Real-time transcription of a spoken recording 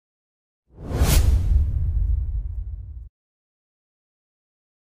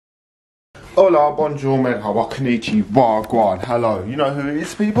Hola, bonjour, merhaba, konnichiwa, wagwan, hello. You know who it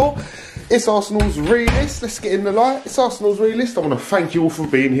is, people? It's Arsenal's Realist. Let's get in the light. It's Arsenal's Realist. I want to thank you all for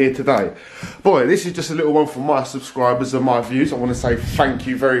being here today. Boy, this is just a little one for my subscribers and my views. I want to say thank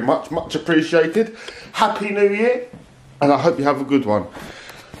you very much. Much appreciated. Happy New Year. And I hope you have a good one.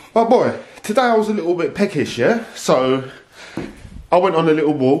 But boy, today I was a little bit peckish, yeah? So I went on a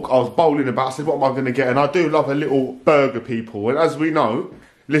little walk. I was bowling about. I said, what am I going to get? And I do love a little burger, people. And as we know,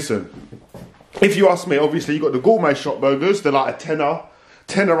 listen, if you ask me, obviously you got the gourmet shop burgers. They're like a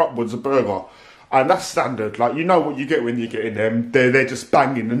tenner upwards a burger, and that's standard. Like, you know what you get when you get in them. They're just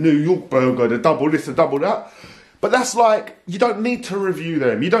banging. The New York burger, the double this, the double that. But that's like, you don't need to review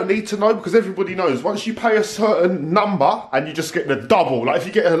them. You don't need to know, because everybody knows once you pay a certain number and you just get the double. Like if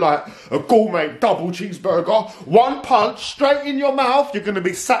you get a gourmet double cheeseburger, one punch straight in your mouth, you're gonna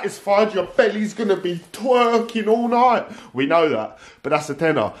be satisfied. Your belly's gonna be twerking all night. We know that, but that's a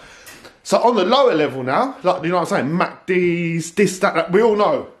tenner. So on the lower level now, like, you know what I'm saying, McD's, this, that, we all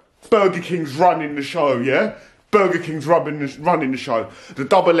know Burger King's running the show, yeah? Burger King's running the show. The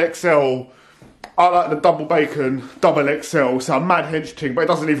double XL, I like the double bacon, double XL, so a mad hench thing, but it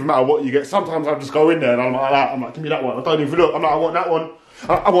doesn't even matter what you get. Sometimes I just go in there and I'm like, give me that one. I don't even look. I'm like, I want that one.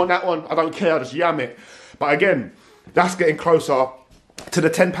 I want that one. I don't care, I just yam it. But again, that's getting closer to the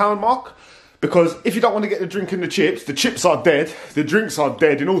 £10 mark. Because if you don't want to get the drink and the chips are dead, the drinks are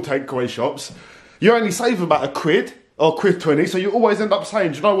dead in all takeaway shops. You only save about £1 or £1.20, so you always end up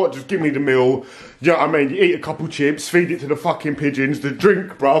saying, do you know what, just give me the meal. You know what I mean? You eat a couple chips, feed it to the fucking pigeons. The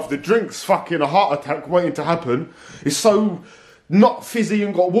drink, bruv, the drink's fucking a heart attack waiting to happen. It's so not fizzy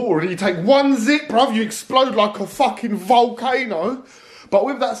and got water. You take one zip, bruv, you explode like a fucking volcano. But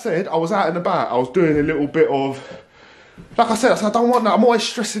with that said, I was out and about. I was doing a little bit of, like I said, I don't want that. I'm always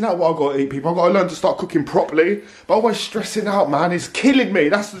stressing out what I've got to eat, people. I've got to learn to start cooking properly. But always stressing out, man. It's killing me.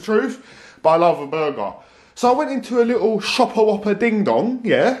 That's the truth. But I love a burger. So I went into a little shopper whopper ding dong,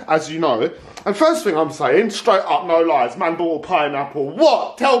 yeah, as you know. And first thing I'm saying, straight up, no lies, man bought a pineapple.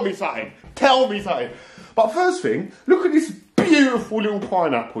 What? Tell me something. Tell me something. But first thing, look at this beautiful little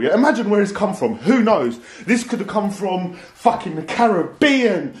pineapple, yeah? Imagine where it's come from. Who knows? This could have come from fucking the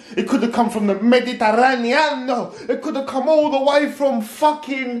Caribbean. It could have come from the Mediterranean. It could have come all the way from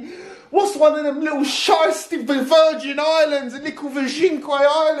fucking, what's one of them little shiesty Virgin Islands, a little Virgin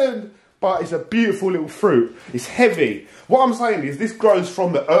Island. But it's a beautiful little fruit. It's heavy. What I'm saying is this grows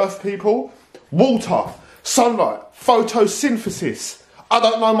from the earth, people. Water, sunlight, photosynthesis. I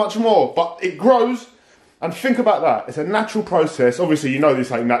don't know much more, but it grows. And think about that. It's a natural process. Obviously, you know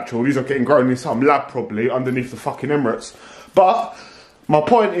this ain't natural. These are getting grown in some lab probably underneath the fucking Emirates. But my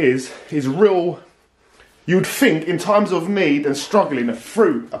point is real. You'd think in times of need and struggling, a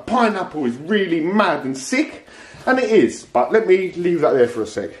fruit, a pineapple is really mad and sick. And it is. But let me leave that there for a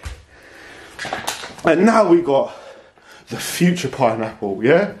sec. And now we got the future pineapple,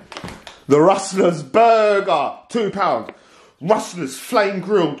 yeah? The Rustlers burger, £2. Rustlers flame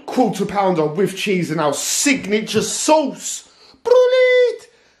grilled £1/4 with cheese and our signature sauce. Brilliant!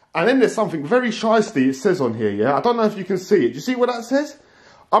 And then there's something very shiesty it says on here, yeah? I don't know if you can see it. Do you see what that says?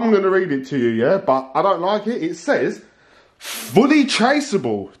 I'm going to read it to you, yeah? But I don't like it. It says, fully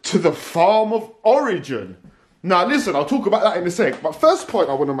traceable to the farm of origin. Now listen, I'll talk about that in a sec, but first point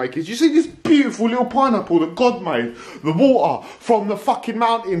I want to make is, you see this beautiful little pineapple that God made? The water from the fucking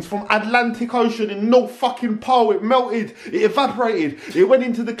mountains, from Atlantic Ocean in North fucking Pole, it melted, it evaporated, it went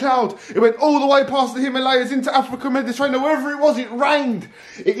into the cloud, it went all the way past the Himalayas into Africa, Mediterranean, wherever it was, it rained,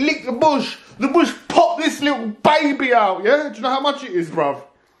 it licked the bush popped this little baby out, yeah? Do you know how much it is, bruv?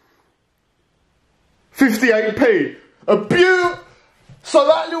 58p. A beaut. So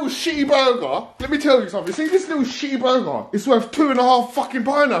that little shitty burger, let me tell you something. See this little shitty burger? It's worth 2.5 fucking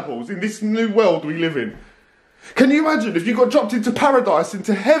pineapples in this new world we live in. Can you imagine if you got dropped into paradise,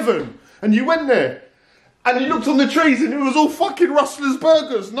 into heaven, and you went there, and you looked on the trees and it was all fucking Rustlers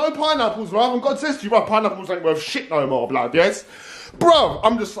burgers, no pineapples, bruv. And God says to you, bruv, pineapples ain't worth shit no more, blood, yes? Bruv,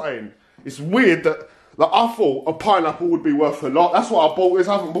 I'm just saying, it's weird that, like, I thought a pineapple would be worth a lot. That's what I bought is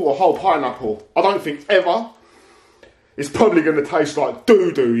I haven't bought a whole pineapple. I don't think ever. It's probably going to taste like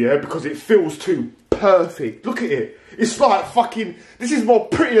doo-doo, yeah? Because it feels too perfect. Look at it. It's like fucking, this is more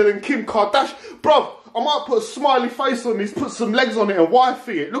prettier than Kim Kardashian. Bruv, I might put a smiley face on this, put some legs on it and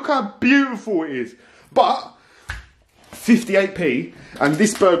wifey it. Look how beautiful it is. But 58p and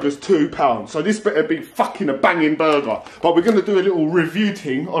this burger's £2. So this better be fucking a banging burger. But we're going to do a little review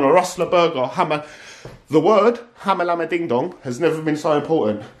thing on a Rustler burger. The word, hammer lama ding dong, has never been so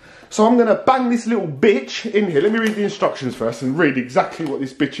important. So I'm going to bang this little bitch in here. Let me read the instructions first and read exactly what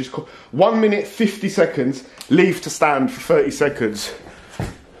this bitch is called. 1 minute, 50 seconds. Leave to stand for 30 seconds.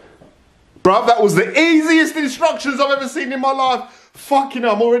 Bruv, that was the easiest instructions I've ever seen in my life. Fucking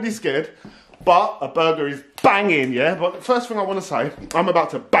hell, I'm already scared. But a burger is banging, yeah? But the first thing I want to say, I'm about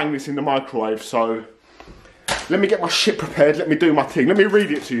to bang this in the microwave, so let me get my shit prepared, let me do my thing. Let me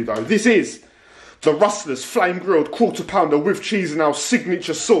read it to you though. This is the Rustlers flame grilled quarter pounder with cheese and our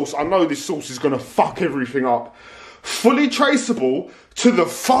signature sauce. I know this sauce is going to fuck everything up. Fully traceable to the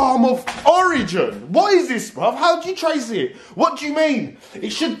farm of origin. What is this, bruv? How do you trace it? What do you mean? It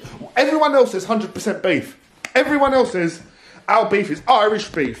should... Everyone else says 100% beef. Everyone else says our beef is Irish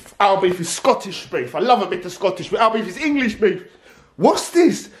beef. Our beef is Scottish beef. I love a bit of Scottish, but our beef is English beef. What's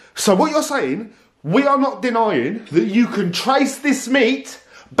this? So what you're saying, we are not denying that you can trace this meat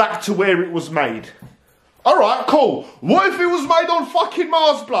back to where it was made. Alright, cool. What if it was made on fucking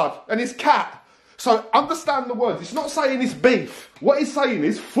Mars blood and it's cat? So understand the words. It's not saying it's beef. What it's saying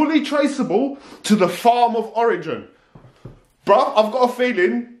is fully traceable to the farm of origin. Bruv, I've got a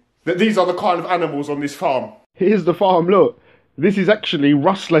feeling that these are the kind of animals on this farm. Here's the farm, look. This is actually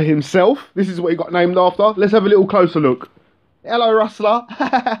Rustler himself. This is what he got named after. Let's have a little closer look. Hello, Rustler.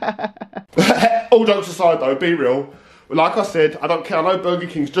 All jokes aside though, be real. Like I said, I don't care. I know Burger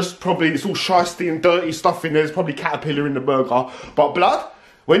King's just probably, it's all shiesty and dirty stuff in there. There's probably caterpillar in the burger. But blood,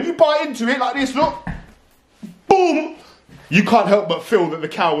 when you bite into it like this, look, boom, you can't help but feel that the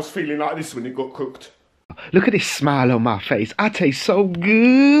cow was feeling like this when it got cooked. Look at this smile on my face. I taste so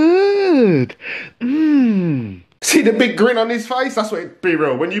good. Mmm. See the big grin on his face? That's what it be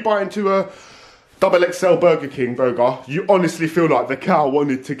real. When you bite into a XXL Burger King burger, you honestly feel like the cow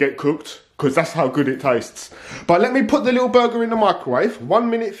wanted to get cooked because that's how good it tastes. But let me put the little burger in the microwave, 1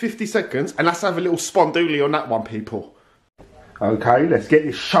 minute 50 seconds, and let's have a little spondoolie on that one, people. Okay, let's get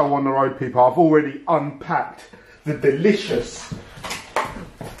this show on the road, people. I've already unpacked the delicious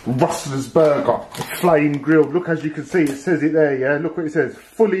Rustlers burger, flame grilled. Look, as you can see, it says it there, yeah? Look what it says.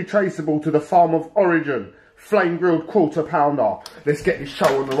 Fully traceable to the farm of origin. Flame grilled quarter pounder. Let's get this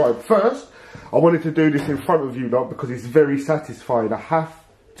show on the road. First, I wanted to do this in front of you lot because it's very satisfying. I have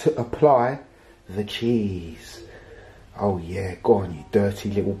to apply the cheese. Oh yeah, go on you dirty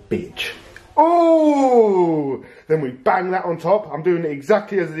little bitch. Oh! Then we bang that on top. I'm doing it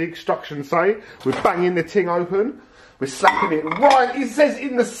exactly as the instructions say. We're banging the ting open. We're slapping it right, it says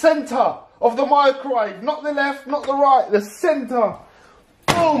in the centre of the microwave. Not the left, not the right, the centre.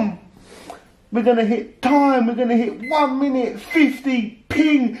 Boom! We're going to hit time. We're going to hit 1 minute 50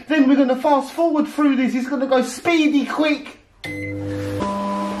 ping. Then we're going to fast forward through this. It's going to go speedy quick. You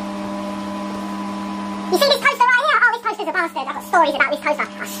see this toaster right here? Oh, this toaster's a bastard. I've got stories about this toaster.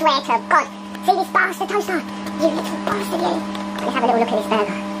 I swear to God. See this bastard toaster? You little bastard, you. Let's have a little look at this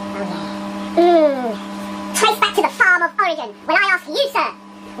burger. Oh, yeah. Trace back to the farm of origin. When I ask you, sir,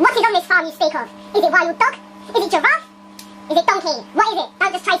 what is on this farm you speak of? Is it wild dog? Is it giraffe? Is it donkey? What is it?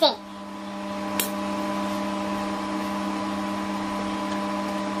 Don't just trace it.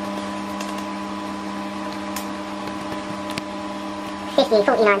 50,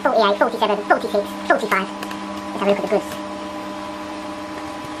 49, 48, 47, 46, 45. Let's have a look at the goods.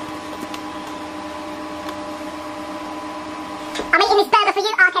 I'm eating this burger for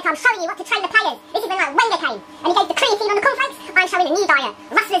you, Arquette. I'm showing you what to train the players. This is when like Wenger came and he gave the creatine on the cornflakes. I'm showing a new diet.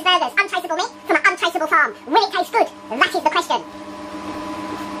 Rustlers burgers, untraceable meat from an untraceable farm. Will it taste good? That is the question.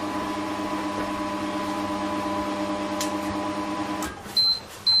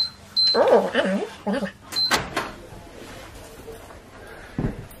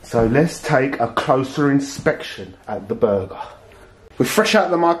 So let's take a closer inspection at the burger. We're fresh out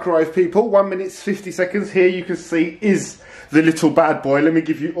of the microwave, people. 1 minute 50 seconds. Here you can see is the little bad boy. Let me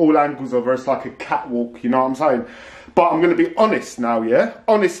give you all angles of her. It's like a catwalk, you know what I'm saying? But I'm going to be honest now, yeah?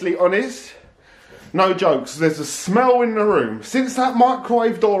 Honestly honest. No jokes. There's a smell in the room. Since that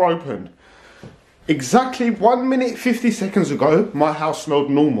microwave door opened, exactly 1 minute 50 seconds ago, my house smelled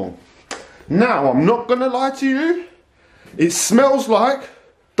normal. Now, I'm not going to lie to you. It smells like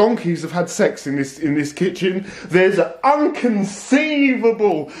donkeys have had sex in this kitchen. There's an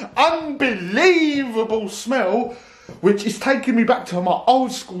unconceivable, unbelievable smell, which is taking me back to my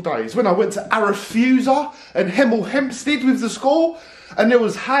old school days when I went to Arafusa and Hemel Hempstead with the school, and there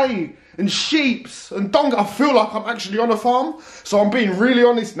was hay and sheeps and donkey. I feel like I'm actually on a farm, so I'm being really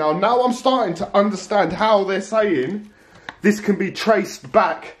honest now. Now I'm starting to understand how they're saying this can be traced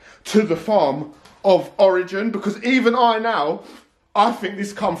back to the farm of origin, because even I think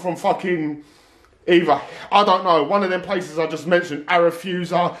this come from fucking either, I don't know, one of them places I just mentioned,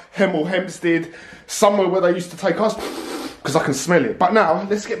 Arafusa, Hemel Hempstead, somewhere where they used to take us, because I can smell it. But now,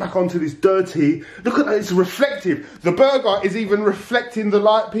 let's get back onto this dirty, look at that, it's reflective. The burger is even reflecting the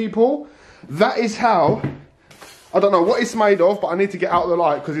light, people. That is how I don't know what it's made of, but I need to get out of the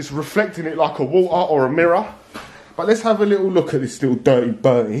light because it's reflecting it like a water or a mirror. But let's have a little look at this little dirty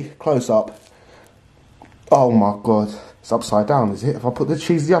birdie. Close up. Oh my God. It's upside down, is it? If I put the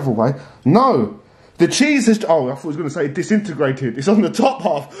cheese the other way. No. The cheese is... Oh, I thought I was going to say disintegrated. It's on the top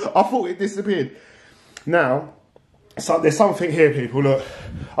half. I thought it disappeared. Now, so there's something here, people. Look.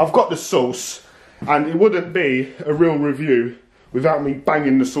 I've got the sauce. And it wouldn't be a real review without me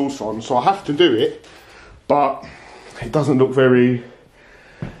banging the sauce on. So I have to do it. But... it doesn't look very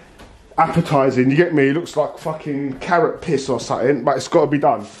appetising, you get me? It looks like fucking carrot piss or something, but it's got to be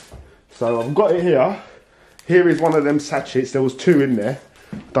done. So I've got it here. Here is one of them sachets. There was 2 in there.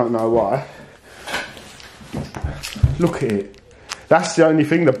 Don't know why. Look at it. That's the only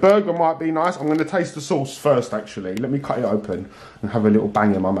thing. The burger might be nice. I'm going to taste the sauce first, actually. Let me cut it open and have a little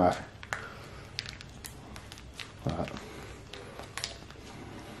bang in my mouth. Right.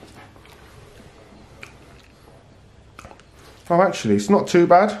 Oh, actually, it's not too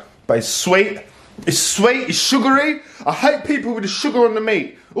bad, but it's sweet. It's sweet, it's sugary. I hate people with the sugar on the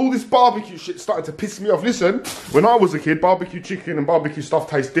meat. All this barbecue shit started to piss me off. Listen, when I was a kid, barbecue chicken and barbecue stuff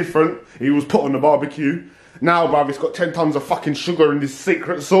tastes different. It was put on the barbecue. Now, bruv, it's got 10 tons of fucking sugar in this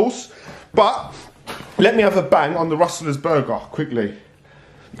secret sauce. But, let me have a bang on the Rustlers burger, quickly.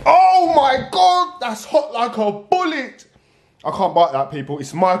 Oh my God, that's hot like a bullet. I can't bite that, people.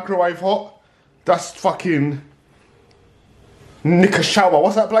 It's microwave hot. That's fucking... Nikashawa,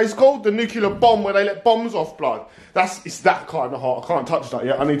 what's that place called? The nuclear bomb where they let bombs off, blood. It's that kind of hot. I can't touch that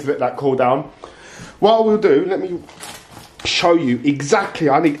yet. I need to let that cool down. What I will do, let me show you exactly.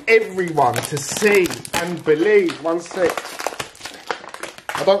 I need everyone to see and believe. One sec.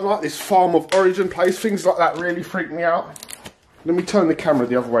 I don't like this farm of origin place. Things like that really freak me out. Let me turn the camera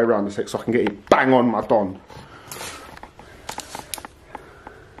the other way around a sec so I can get it bang on my don.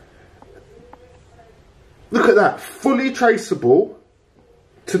 Look at that, fully traceable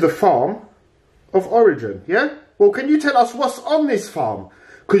to the farm of origin, yeah? Well, can you tell us what's on this farm?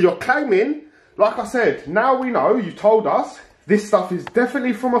 Because you're claiming, like I said, now we know, you told us, this stuff is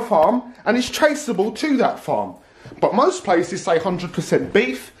definitely from a farm and it's traceable to that farm. But most places say 100%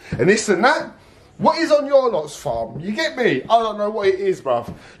 beef and this and that. What is on your lot's farm? You get me? I don't know what it is,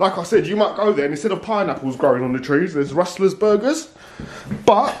 bruv. Like I said, you might go there and instead of pineapples growing on the trees, there's Rustlers burgers.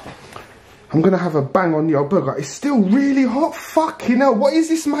 But... I'm going to have a bang on your burger. It's still really hot. Fucking hell. What is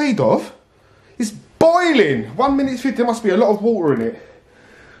this made of? It's boiling. 1 minute 50. There must be a lot of water in it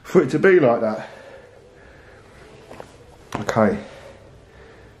for it to be like that. Okay.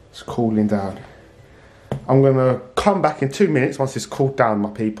 It's cooling down. I'm going to come back in 2 minutes once it's cooled down, my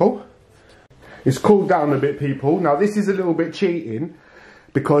people. It's cooled down a bit, people. Now, this is a little bit cheating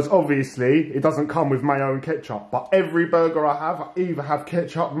because obviously it doesn't come with mayo and ketchup. But every burger I have, I either have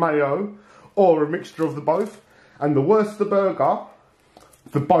ketchup, mayo, or a mixture of the both. And the worse the burger,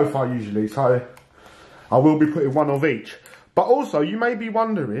 the both are usually. So I will be putting one of each. But also, you may be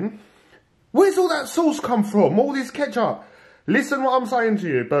wondering, where's all that sauce come from? All this ketchup? Listen what I'm saying to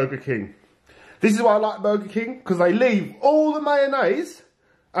you, Burger King. This is why I like Burger King, because they leave all the mayonnaise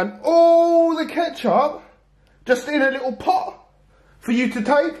and all the ketchup just in a little pot for you to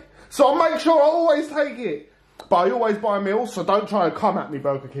take. So I make sure I always take it. But I always buy meals, so don't try and come at me,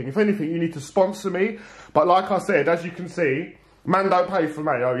 Burger King. If anything, you need to sponsor me. But like I said, as you can see, man don't pay for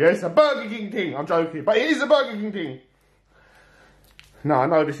mayo, yeah? It's a Burger King thing. I'm joking, but it is a Burger King thing. Now, I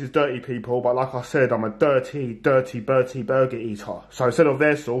know this is dirty, people, but like I said, I'm a dirty burger eater. So instead of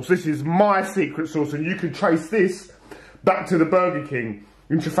their sauce, this is my secret sauce, and you can trace this back to the Burger King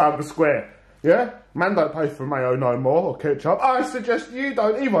in Trafalgar Square. Yeah? Man don't pay for mayo no more, or ketchup. I suggest you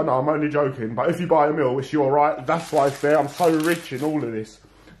don't either. No, I'm only joking. But if you buy a meal, it's your right. That's why it's there. I'm so rich in all of this.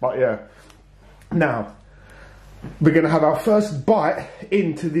 But yeah. Now, we're going to have our first bite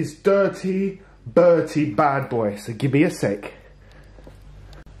into this dirty, bad boy. So give me a sec.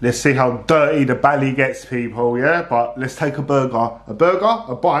 Let's see how dirty the belly gets, people, yeah? But let's take a burger. A burger,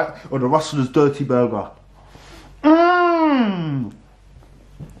 a bite, or the Rustlers dirty burger. Mmm!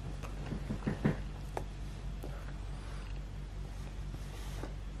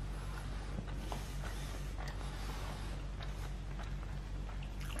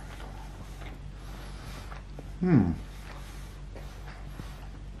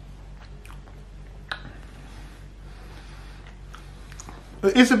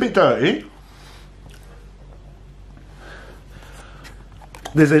 It is a bit dirty.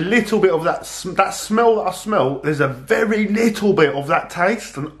 There's a little bit of that smell that I smell. There's a very little bit of that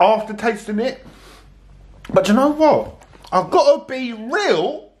taste, and after tasting it. But you know what? I've got to be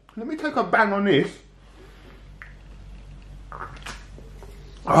real. Let me take a bang on this.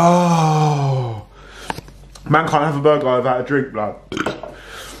 Oh. Man can't have a burger without a drink, blood.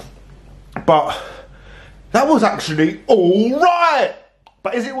 But that was actually alright.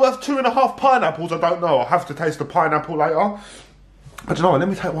 But is it worth 2.5 pineapples? I don't know. I'll have to taste the pineapple later. But you know what, let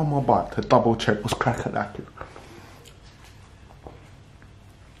me take one more bite to double check what's crack at that.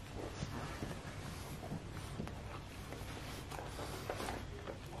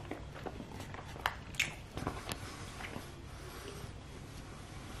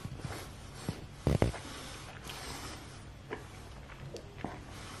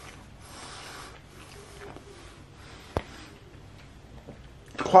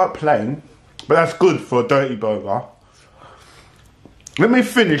 Quite plain, but that's good for a dirty burger. Let me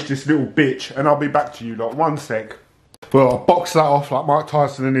finish this little bitch and I'll be back to you, like, 1 sec. Well, I boxed that off like Mike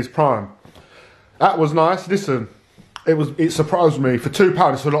Tyson in his prime. That was nice. Listen, it surprised me. For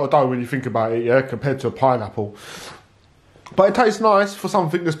 £2, it's a lot of dough when you think about it, yeah, compared to a pineapple. But it tastes nice for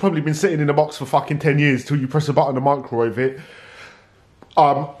something that's probably been sitting in a box for fucking 10 years till you press a button and microwave it.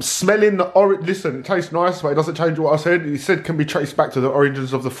 Smelling the orange, listen, it tastes nice, but it doesn't change what I said. It said can be traced back to the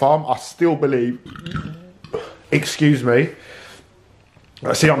origins of the farm. I still believe, excuse me.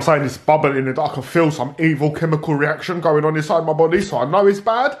 See, I'm saying it's bubbling and I can feel some evil chemical reaction going on inside my body, so I know it's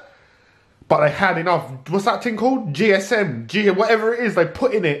bad. But they had enough, what's that thing called? GSM, whatever it is, they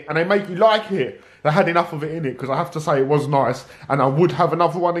put in it and they make you like it. They had enough of it in it, because I have to say it was nice and I would have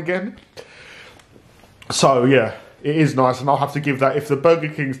another one again. So yeah. It is nice, and I'll have to give that, if the Burger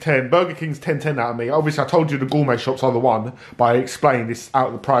King's 10, Burger King's 10 out of me. Obviously, I told you the gourmet shops are the one, but I explained it's out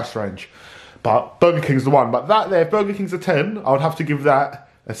of the price range. But Burger King's the one. But that there, if Burger King's a 10, I would have to give that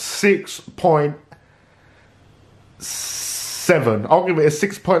a 6.7. I'll give it a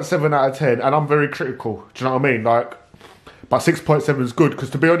 6.7 out of 10, and I'm very critical. Do you know what I mean? Like, but 6.7 is good,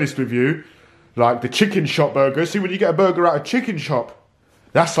 because to be honest with you, like the chicken shop burgers, see when you get a burger out of chicken shop,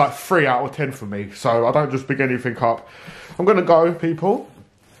 that's like 3 out of 10 for me. So I don't just pick anything up. I'm going to go, people.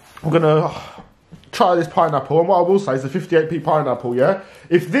 I'm going to try this pineapple. And what I will say is the 58p pineapple, yeah?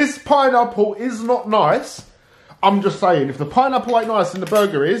 If this pineapple is not nice, I'm just saying, if the pineapple ain't nice and the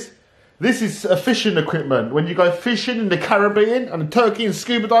burger is, this is a fishing equipment. When you go fishing in the Caribbean and Turkey and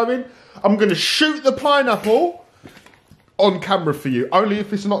scuba diving, I'm going to shoot the pineapple on camera for you. Only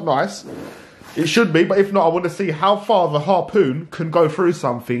if it's not nice. It should be, but if not, I want to see how far the harpoon can go through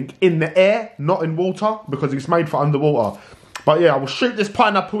something in the air, not in water, because it's made for underwater. But yeah, I will shoot this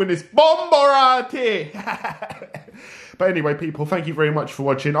pineapple in this bombarati. But anyway, people, thank you very much for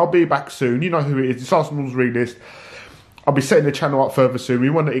watching. I'll be back soon. You know who it is. It's Arsenal's Realist. I'll be setting the channel up further soon.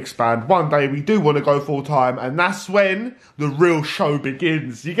 We want to expand. One day we do want to go full time, and that's when the real show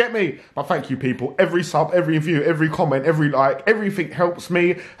begins. You get me? But thank you, people. Every sub, every view, every comment, every like, everything helps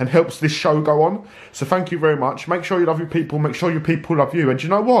me and helps this show go on. So thank you very much. Make sure you love your people. Make sure your people love you. And you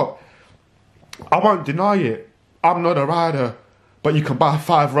know what? I won't deny it. I'm not a rider, but you can buy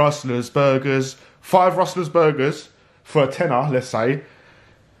 5 Rustlers burgers. 5 Rustlers burgers for a tenner, let's say.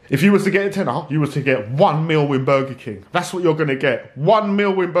 If you was to get a tenner, you was to get 1 meal in Burger King. That's what you're going to get. 1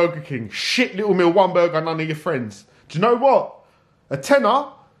 meal in Burger King. Shit little meal, 1 burger, none of your friends. Do you know what? A tenner,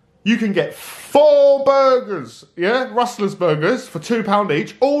 you can get 4 burgers. Yeah? Rustlers burgers for £2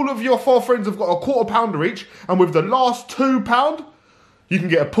 each. All of your 4 friends have got a £1/4 each. And with the last £2, you can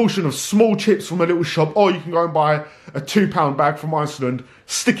get a portion of small chips from a little shop. Or you can go and buy a £2 bag from Iceland.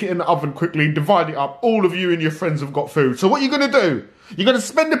 Stick it in the oven quickly. Divide it up. All of you and your friends have got food. So what are you going to do? You're going to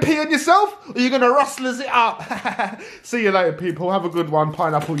spend the P on yourself, or you're going to Rustlers it up? See you later, people. Have a good one.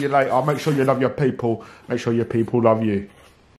 Pineapple you later. Make sure you love your people. Make sure your people love you.